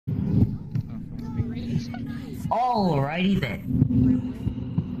Alrighty then.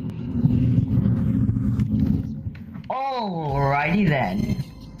 Alrighty then.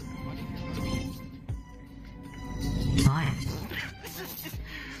 Fine.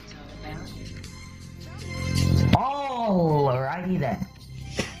 Alrighty then.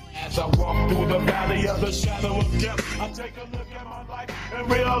 As I walk through the valley of the shadow of death, I take a look at my life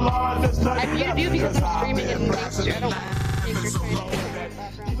and realize there's nothing I'm gonna do because I'm streaming it in next year. I don't think you're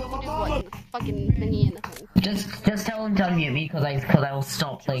trying to do what fucking thingy in the hole. Just tell them to unmute me because I will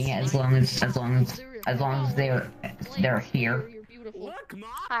stop playing it as long as they're here. You're beautiful. Look, Mom!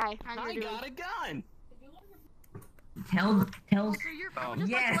 Hi, how I you doing? got a gun! Tell. So you're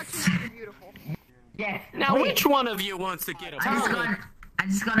Yes. You're beautiful. Yes. Now, Wait. which one of you wants to get a gun? I'm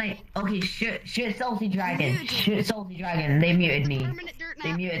just gonna. Okay, shoot, Salty Dragon. Shoot, Salty Dragon. They muted me. Permanent dirt They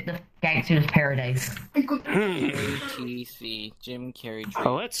nap. muted the Gangster's Paradise. ATC, Jim Carrey.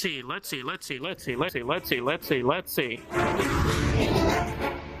 Oh, let's see.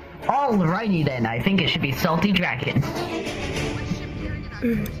 Alrighty then. I think it should be Salty Dragon.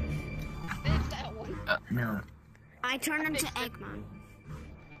 That one. No. I turn into Eggman.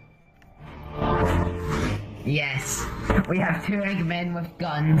 Yes. We have two Eggmen with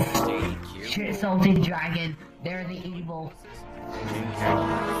guns. Shoot, Salty Dragon. They're the evil.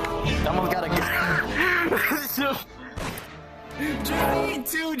 Someone's got a gun.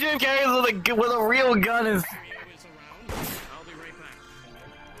 Two Jim Carreys with a real gun is.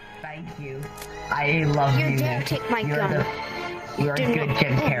 Thank you. I love You you. dare take my gun. You're a good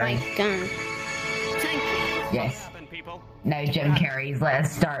Jim Carrey. My gun. Thank you. Yes. No, Jim Carrey's.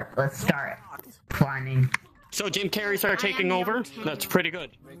 Let's start planning. So Jim Carrey's are taking over? That's pretty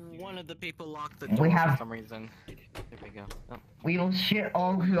good. One of the people locked the We door have- for some reason. There we go. Oh. We will shoot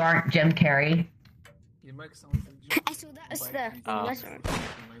all who aren't Jim Carrey. So that's the lizard.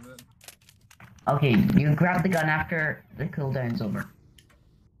 Okay, you grab the gun after the cooldown's over.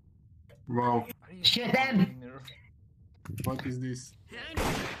 Wow, Shoot them! what is this?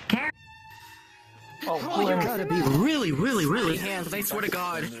 Carry. Oh, you gotta be really hands. I swear to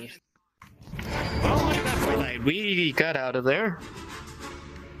God. Well, look at that fight. We got out of there.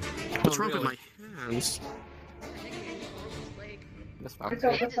 What's wrong with my hands? This one. It's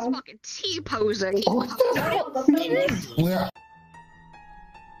just fucking T-posing. We're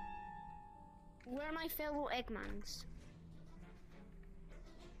Where are my fellow Eggmans?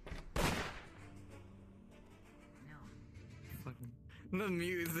 The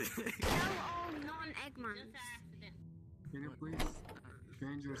music. Tell all non-Eggmans. Can you please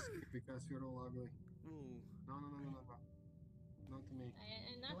change your skin because you're all ugly? No. Not to me.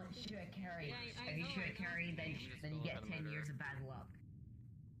 shoot a Carrie. If you shoot a Carrie, then you get 10 years of bad luck.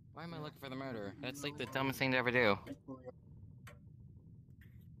 Why am I looking for the murderer? That's like the dumbest thing to ever do.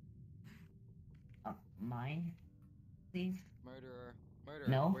 Mine? Please? Murderer.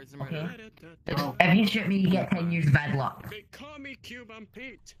 No? Where's the Okay. murderer? If you shoot me, you get 10 years of bad luck. They call me Cuban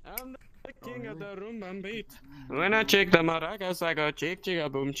Pete. I'm the king of the rumba beat. When I check the maracas, I go chick chicka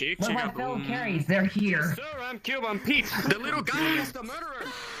boom, chick Where my chicka fellow boom. Carries? They're here. Sir, I'm Cuban Pete, the little guy who's the murderer.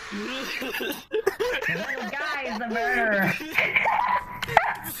 The little guy is the murderer.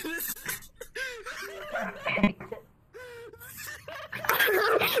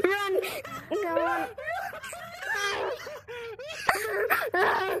 Run! Go on!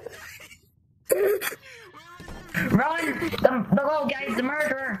 Run! The little guy's the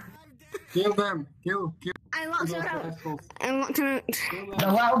murderer. Kill them! Kill! I locked those her out. assholes. I locked her out. The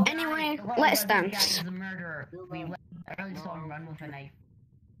little guy, Anyway, the little let's guy dance. is the murderer. I really saw him run with a knife.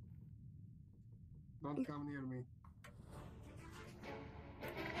 Don't come near me.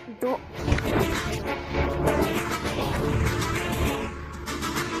 Don't.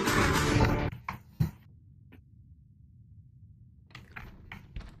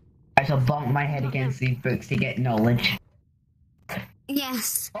 I shall bonk my head against these books to get knowledge.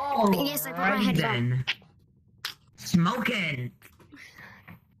 Yes. Oh, Yes, I put my head down. then. Smoking.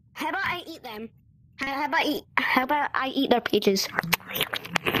 How about I eat them? How about I eat their pages?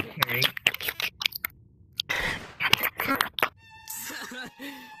 Carrie.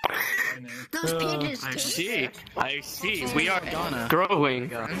 Those pages I taste. see. We are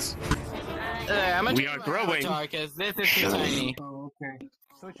growing. I'm We are growing. Because this is too tiny. Oh, okay.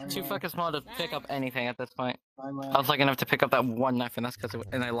 Too fucking small to pick up anything at this point. I'm I was lucky enough to pick up that one knife, and that's because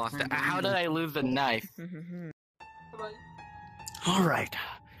and I lost it. How did I lose the knife? All right,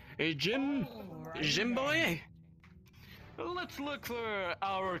 hey Jim boy. Let's look for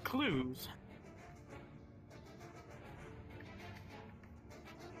our clues.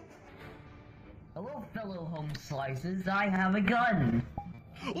 Hello, fellow home slices. I have a gun.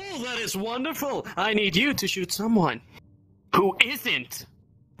 Oh, that is wonderful. I need you to shoot someone who isn't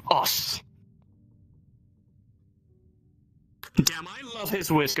us. Damn, I love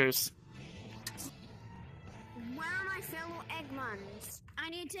his whiskers. Where are my fellow Eggmans? I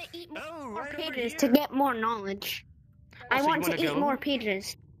need to eat more, Oh, more right over pages here. to get more knowledge. I so you want to wanna eat go? more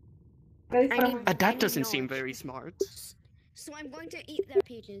pages. I need That doesn't seem knowledge. very smart. So I'm going to eat their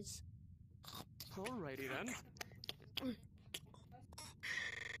pages. Alrighty then.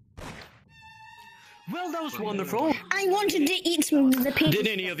 Well, that was wonderful. I wanted to eat some of the pages. Did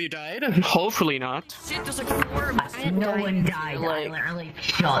any of you die? Hopefully not. Shit, there's like 4 No one died. I literally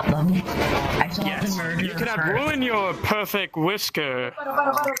shot them. I saw Yes, the murderer you cannot first. ruin your perfect whisker.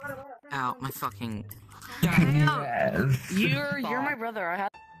 Ow, my fucking. Yes. You're my brother. I had.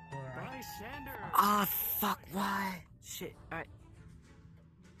 Lysander. Ah, fuck. Why? Shit. Alright.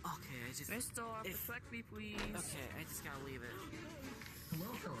 Okay, I just. Mister, protect me, please. Okay, I just gotta leave it.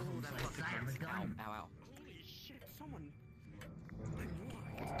 Ooh, that fucking I have a gun. Ow, ow. Holy shit, someone.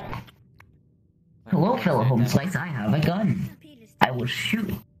 Hello, fellow homeslice. I have a gun. The pages. I will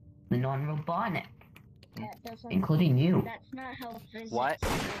shoot the non-robotic, including you. That's not how physics What?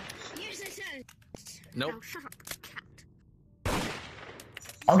 Yes, it says. Nope. Oh, shut up, cat.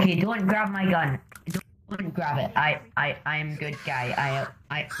 Okay, don't grab my gun. Don't grab it. I'm good guy.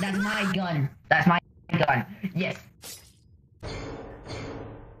 That's my gun. That's my gun. Yes.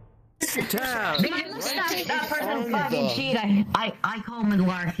 Damn. That person fucking cheat. I call him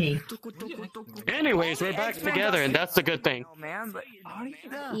malarkey. Anyways, we're back together, and that's the good thing. Oh man, but.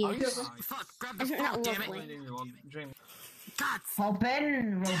 Yes. Fuck, grab the Isn't phone, that damn it. lovely? God, Hop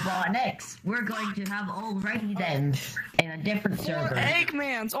in, Robotniks. We're going to have alrighty then in a different server.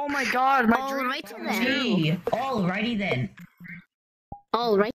 Eggmans! Oh my god, my dream. Alrighty then. Gee, alrighty then.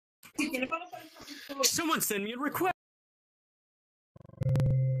 Alright. Someone send me a request.